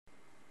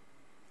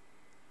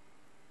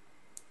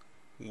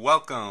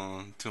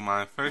Welcome to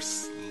my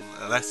first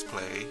Let's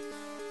Play,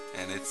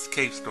 and it's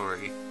Cave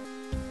Story.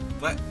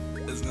 But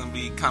it's gonna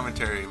be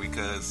commentary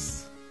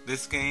because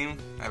this game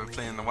I haven't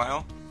played in a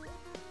while,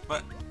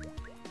 but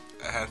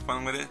I had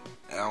fun with it,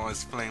 and I want to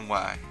explain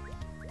why.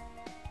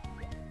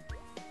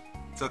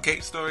 So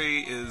Cave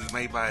Story is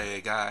made by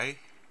a guy,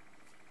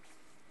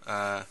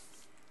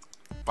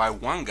 by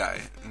one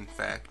guy, in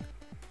fact,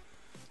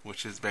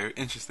 which is very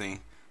interesting.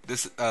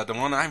 The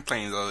one I'm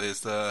playing though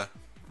is the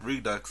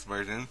Redux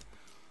version.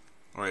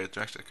 Or a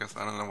director, because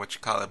I don't know what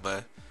you call it,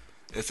 but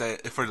it's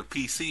for the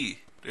PC.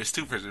 There's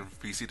two versions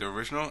for PC, the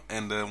original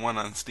and the one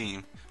on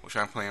Steam, which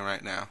I'm playing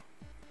right now.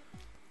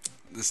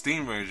 The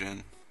Steam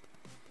version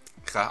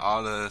got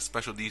all the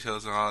special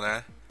details and all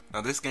that.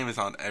 Now this game is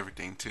on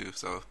everything too,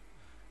 so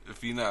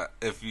if you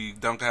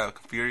don't have a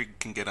computer, you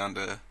can get on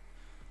the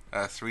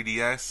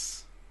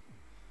 3DS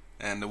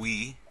and the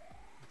Wii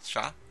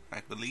shop,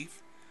 I believe.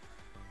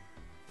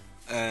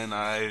 And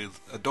I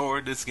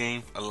adore this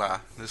game a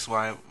lot. This is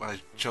why I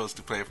chose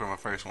to play it for my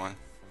first one.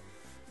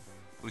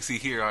 We see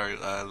here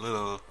our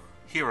little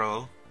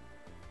hero,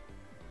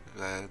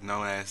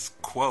 known as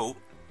Quote.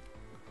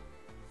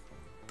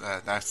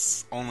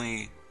 That's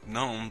only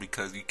known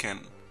because you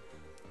can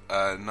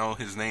know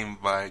his name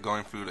by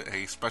going through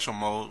a special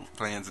mode,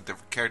 playing as a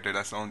different character.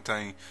 That's the only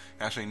time you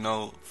actually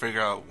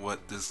figure out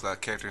what this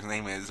character's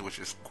name is, which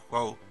is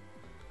Quote,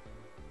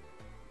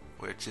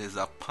 which is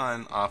a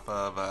pun off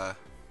of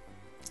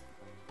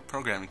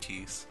programming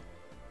keys.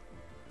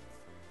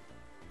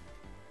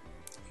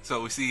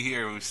 So we see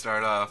here, we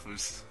start off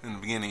in the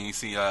beginning. You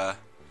see the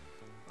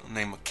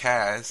name of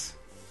Kaz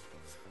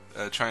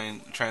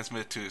trying to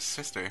transmit to his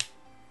sister.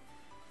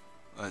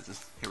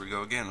 Here we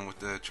go again with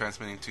the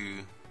transmitting to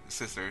his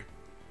sister.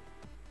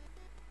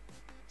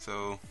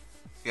 So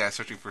yeah,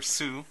 searching for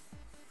Sue,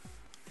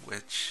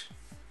 which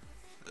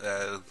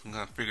I'm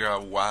gonna figure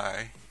out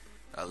why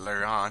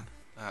later on.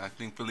 I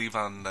believe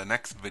on the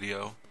next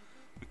video,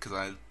 because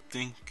I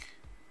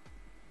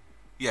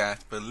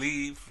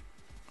believe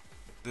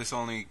this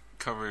only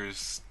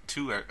covers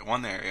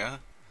one area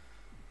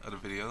of the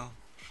video,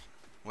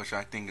 which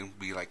I think will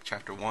be like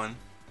chapter 1.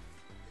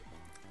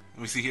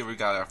 We see here we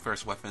got our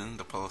first weapon,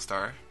 the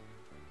Polestar.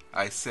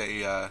 I say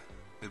it's a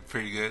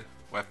pretty good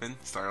weapon.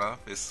 Start off,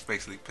 it's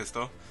basically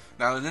pistol.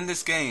 Now in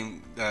this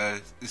game,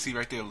 you see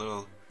right there,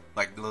 little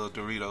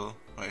Dorito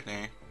right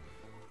there,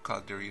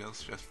 called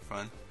Doritos, just for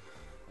fun.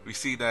 We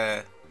see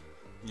that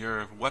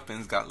your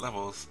weapons got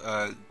levels.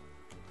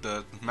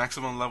 The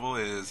maximum level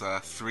is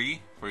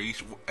 3 for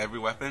every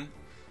weapon,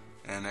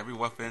 and every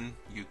weapon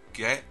you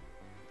get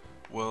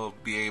will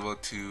be able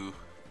to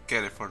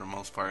get it for the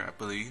most part, I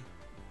believe.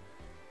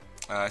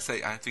 I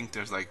think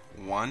there's like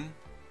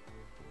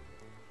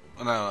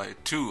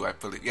 2, I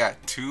believe. Yeah,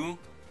 2,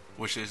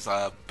 which is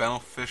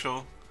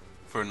beneficial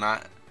for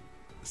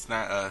it's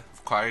not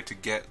required to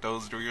get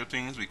those Dorito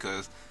things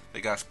because they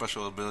got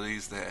special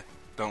abilities that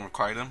don't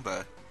require them,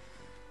 but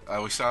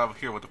we saw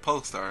here with the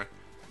Polestar,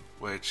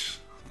 which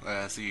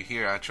see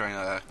here, I'm trying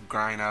to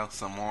grind out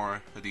some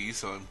more of these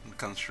so it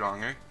becomes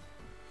stronger.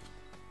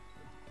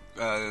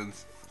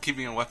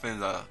 Keeping your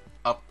weapons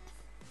up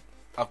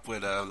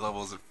with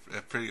levels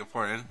are pretty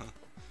important,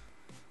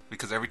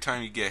 because every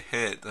time you get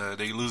hit,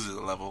 they lose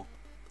a level,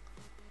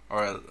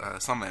 or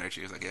some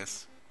energies, I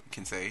guess you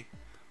can say.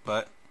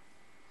 But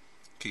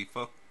keep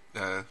up,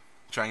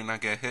 trying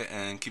not to get hit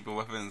and keep your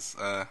weapons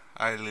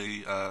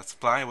highly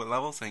supplied with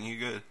levels, and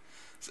you're good.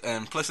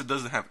 And plus it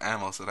doesn't have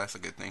ammo, so that's a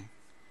good thing.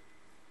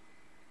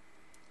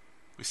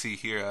 We see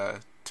here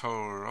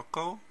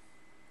Toroko.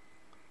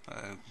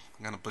 I'm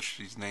gonna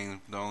butcher these names.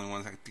 The only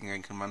ones I think I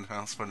can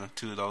pronounce for the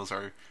two of those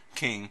are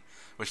King,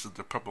 which is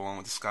the purple one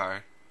with the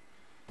scar.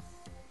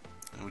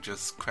 And we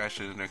just crashed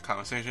into their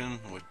conversation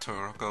with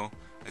Toroko,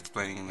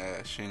 explaining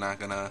that she's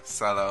not gonna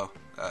sell out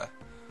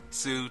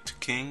Sue to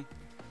King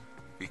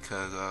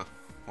because of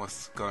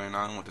what's going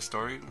on with the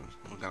story.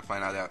 We're gonna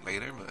find out that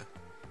later, but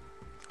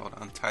hold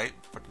on tight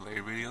for the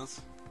later videos.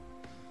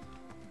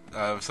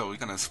 So we're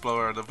gonna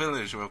explore the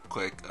village real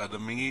quick. The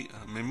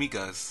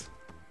Mimigas,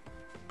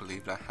 I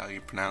believe that's how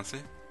you pronounce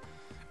it.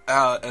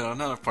 And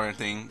another important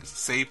thing: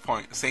 save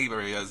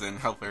areas and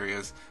help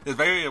areas. It's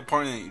very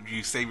important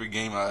you save your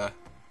game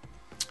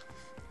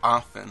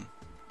often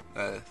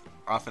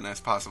as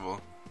possible,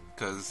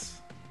 because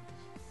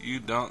you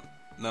don't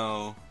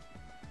know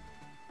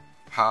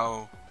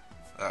how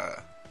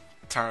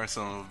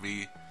tiresome it will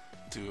be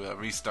to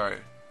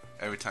restart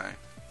every time.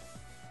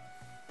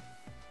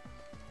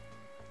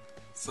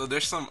 So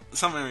there's some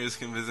areas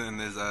you can visit in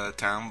this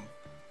town,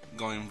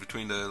 going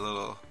between the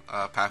little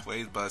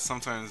pathways, but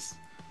sometimes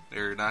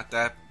they're not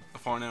that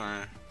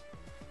important,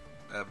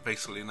 or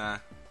basically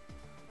not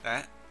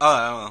that.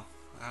 Oh,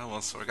 I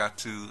almost forgot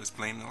to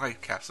explain the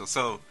light capsule.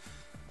 So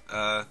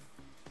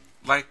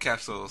light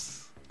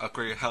capsules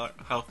upgrade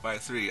health by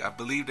 3. I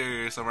believe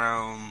there's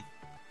around,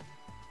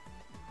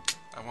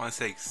 I want to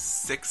say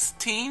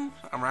 16,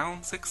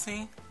 around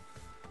 16.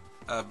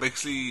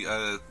 Basically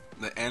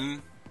the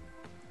end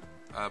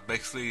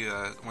Basically,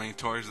 when you're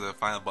towards the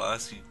final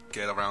boss, you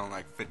get around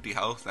like 50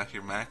 health. That's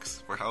your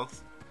max for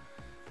health.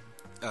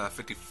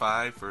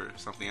 55 for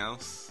something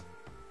else.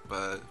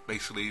 But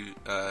basically,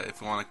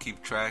 if you want to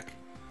keep track,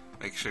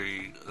 make sure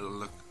you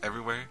look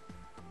everywhere.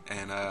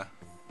 And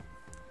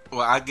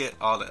well, I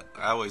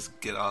always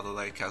get all the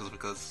light castles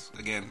because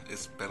again,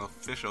 it's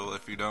beneficial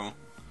if you don't.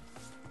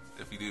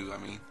 If you do, I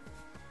mean,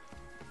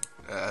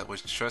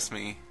 which trust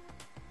me,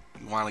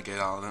 you want to get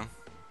all of them.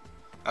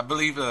 I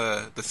believe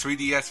the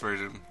 3DS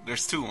version.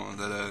 There's two ones,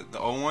 the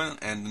old one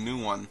and the new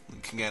one. You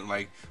can get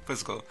like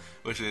physical,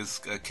 which is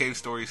Cave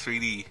Story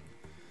 3D.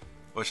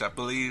 Which I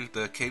believe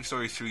the Cave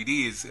Story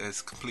 3D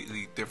is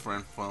completely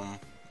different from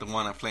the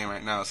one I'm playing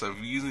right now. So if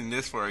you're using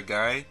this for a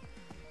guide,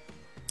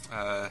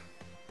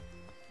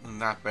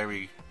 not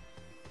very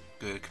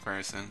good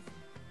comparison.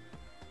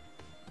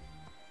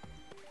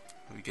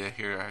 We get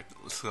here our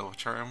Silver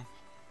Charm,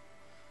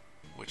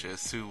 which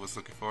is Sue was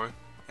looking for.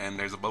 And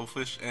there's a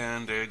Bowfish,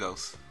 and there it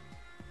goes.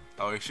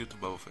 I always shoot the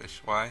Bowfish.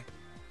 Why?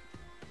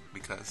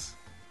 Because.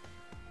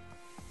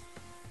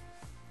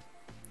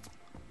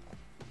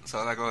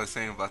 So like I was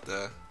saying about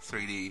the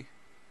 3D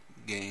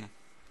game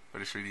for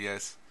the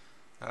 3DS,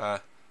 I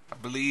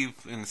believe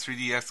in the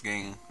 3DS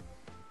game,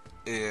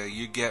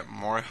 you get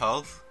more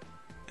health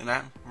in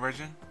that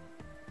version.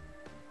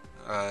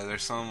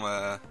 There's some,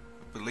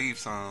 believe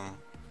some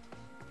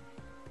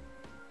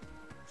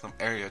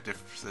area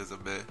differences a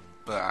bit,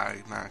 but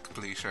I'm not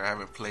completely sure. I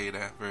haven't played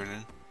that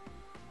version.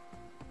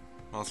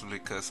 Mostly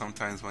because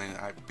sometimes when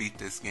I beat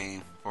this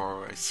game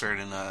for a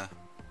certain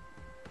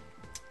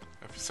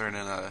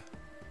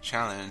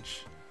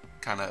challenge,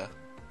 kind of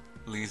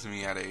leaves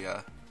me at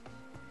a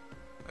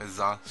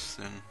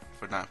exhaustion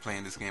for not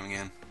playing this game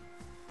again.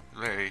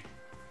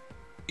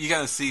 You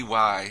gotta see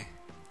why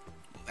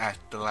at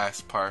the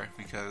last part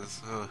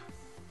because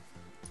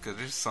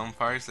there's some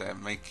parts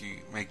that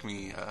make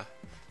me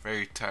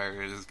very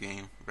tired of this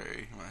game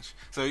very much.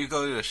 So you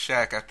go to the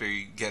shack after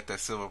you get that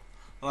silver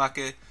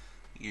locket,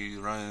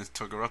 you run into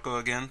Togoroko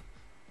again,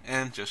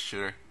 and just shoot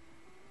her.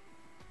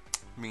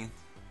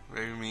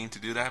 Very mean to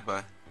do that,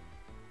 but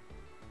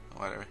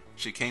whatever.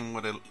 She came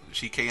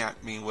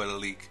at me with a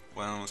leak.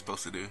 What am I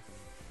supposed to do?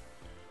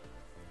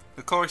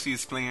 Of course, you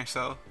explain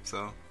yourself,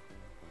 so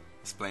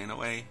explain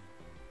away.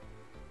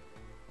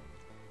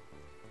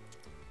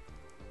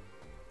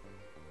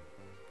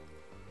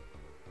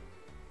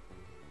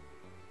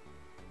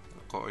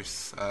 Of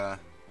course,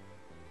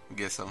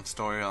 get some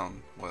story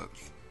on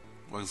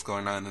what's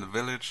going on in the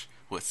village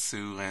with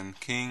Sue and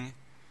King.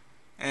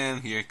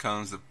 And here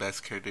comes the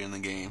best character in the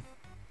game.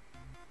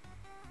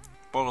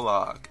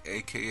 Bolog,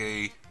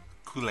 aka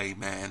Kool-Aid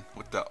Man,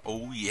 with the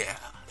oh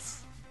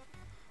yes.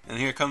 And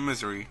here comes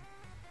Misery.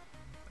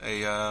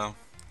 I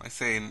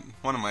say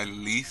one of my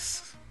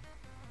least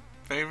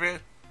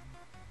favorite,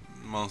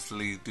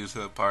 mostly due to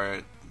the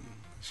part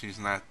she's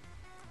not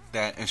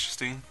that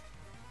interesting.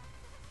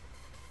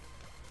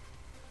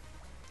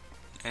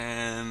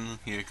 And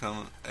here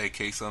comes a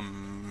case of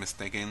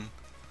mistaken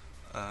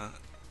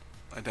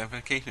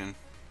identification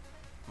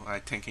by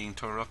tanking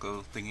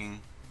Toroko thinking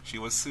she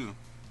was Sue.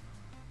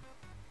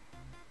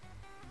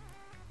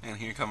 And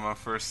here comes our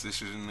first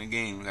decision in the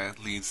game that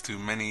leads to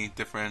many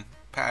different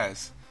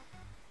paths,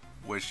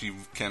 which you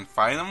can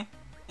fight them,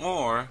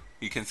 or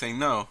you can say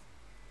no,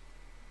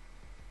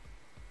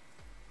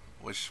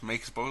 which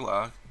makes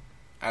Bolog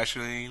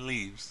actually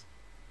leaves.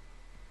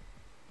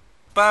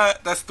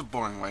 But that's the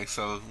boring way,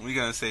 so we're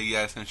gonna say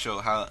yes and show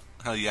how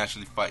you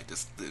actually fight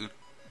this dude.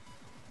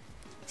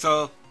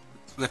 So,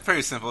 they're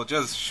pretty simple.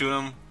 Just shoot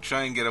him,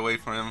 try and get away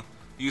from him,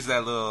 use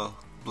that little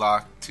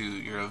block to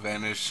your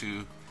advantage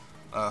to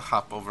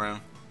hop over him.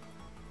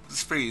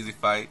 It's a pretty easy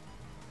fight.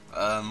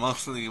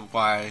 Mostly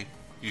why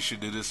you should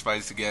do this fight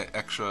is to get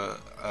extra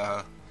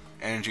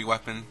energy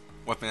weapon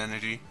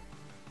energy.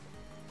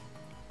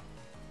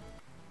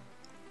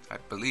 I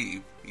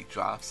believe he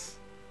drops.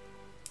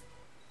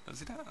 Does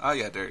he that? Oh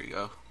yeah, there you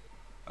go.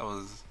 I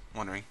was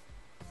wondering.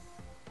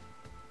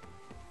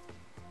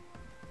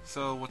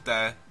 So with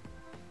that,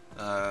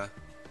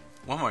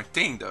 one more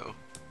thing though.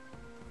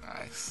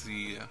 I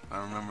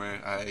remember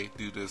I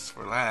do this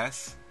for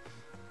last.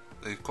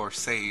 Of course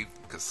save,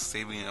 because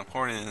saving is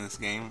important in this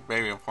game,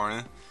 very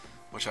important,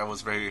 which I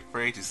was very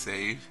afraid to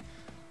save,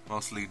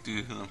 mostly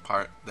due to the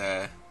part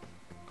that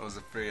I was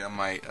afraid I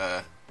might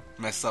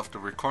mess up the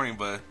recording,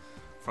 but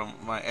from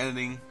my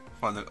editing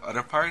from the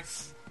other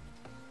parts,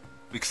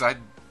 because I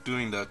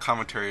doing the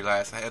commentary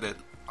last, I edit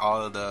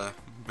all of the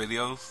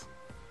videos,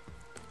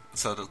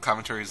 so the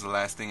commentary is the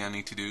last thing I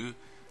need to do,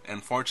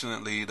 and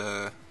fortunately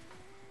the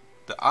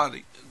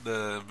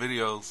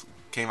videos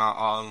came out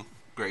all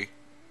great.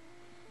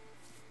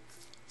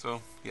 So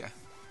yeah,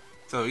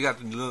 so you got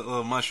the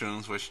little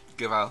mushrooms which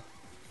give out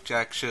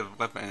jack shit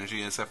weapon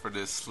energy, except for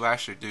this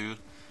slasher dude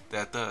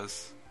that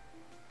does.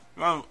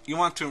 Well, you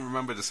want to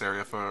remember this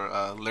area for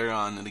later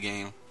on in the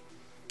game.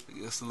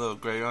 It's a little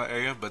gray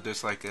area, but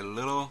there's like a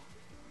little.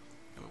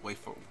 Wait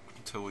for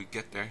until we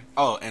get there.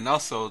 Oh, and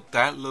also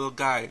that little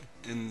guy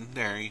in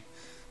there,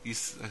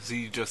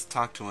 you just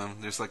talk to him.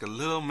 There's like a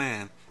little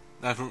man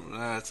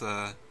that's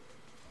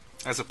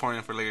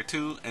supporting for layer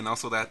 2, and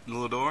also that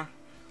little door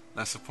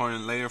that's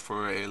supporting layer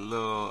for a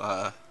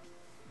little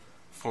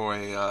for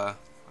a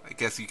I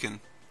guess you can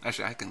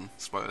actually I can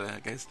spoil it I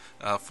guess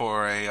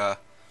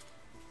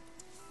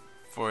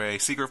for a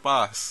secret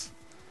boss,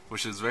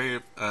 which is very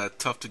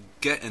tough to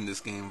get in this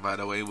game, by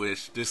the way.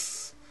 Which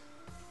is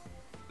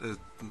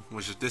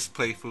this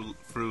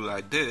playthrough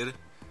I did,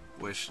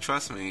 which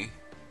trust me,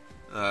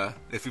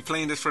 if you're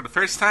playing this for the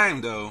first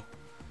time though,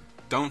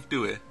 don't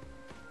do it.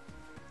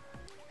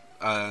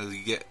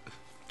 You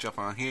jump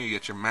on here, you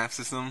get your map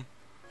system.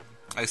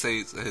 I say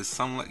it's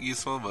somewhat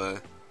useful,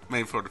 but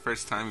maybe for the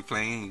first time you're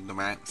playing, the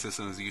map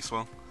system is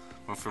useful.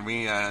 But for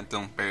me, I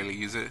don't barely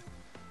use it.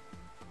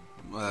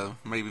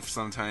 Maybe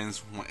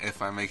sometimes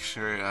if I make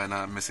sure I'm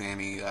not missing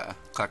any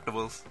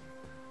collectibles.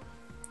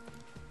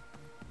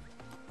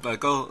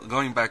 But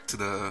going back to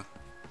the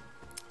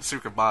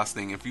secret boss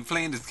thing, if you're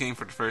playing this game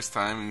for the first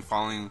time and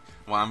following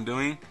what I'm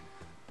doing,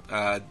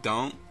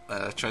 don't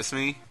trust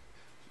me.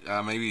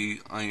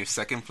 Maybe on your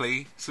second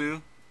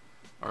playthrough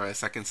or a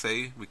second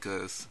save,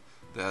 because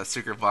the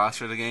secret boss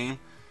for the game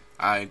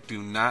I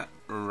do not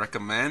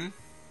recommend.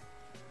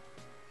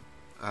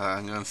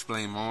 I'm gonna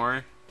explain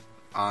more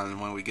on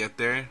when we get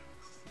there,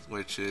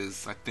 which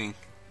is I think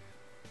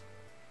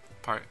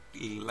part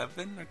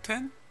 11 or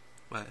 10,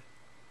 but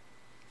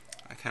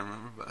I can't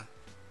remember. But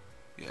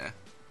yeah,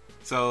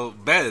 so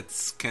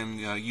beds can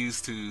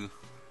use to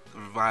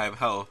revive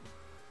health.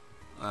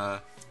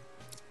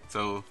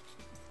 So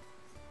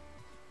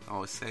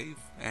always save,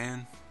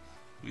 and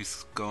we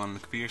go on the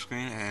computer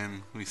screen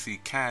and we see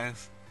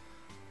Kaz,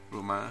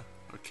 Ruma,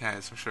 or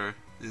Kaz for sure,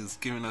 is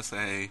giving us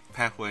a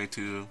pathway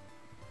to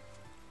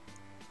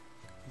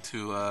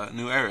a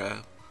new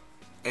era,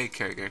 A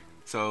carrier.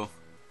 So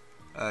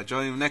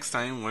join me next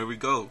time where we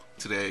go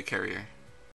to the A carrier.